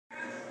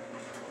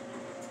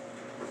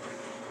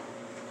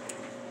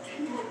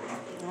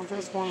I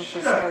just wanted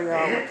to show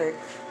y'all what they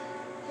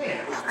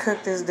I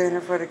cooked this dinner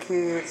for the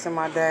kids and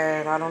my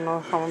dad. I don't know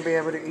if I'm gonna be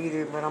able to eat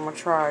it, but I'm gonna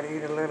try to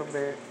eat a little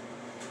bit.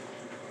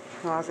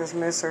 I just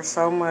miss her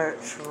so much,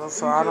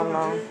 so I don't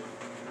know.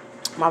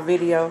 My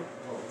video,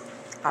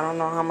 I don't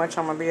know how much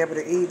I'm gonna be able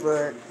to eat,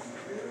 but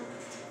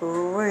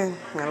ooh-wee.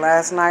 And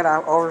last night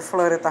I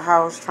overflooded the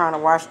house trying to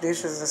wash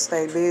dishes and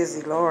stay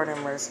busy. Lord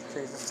have mercy,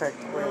 Jesus, take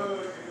the will.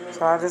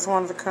 So I just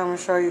wanted to come and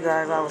show you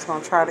guys I was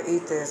gonna try to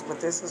eat this, but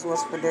this is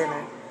what's for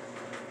dinner.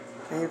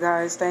 And you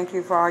guys, thank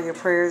you for all your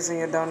prayers and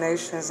your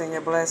donations and your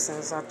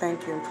blessings. I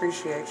thank you and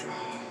appreciate you.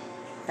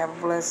 Have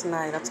a blessed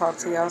night. I'll talk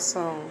to y'all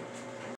soon.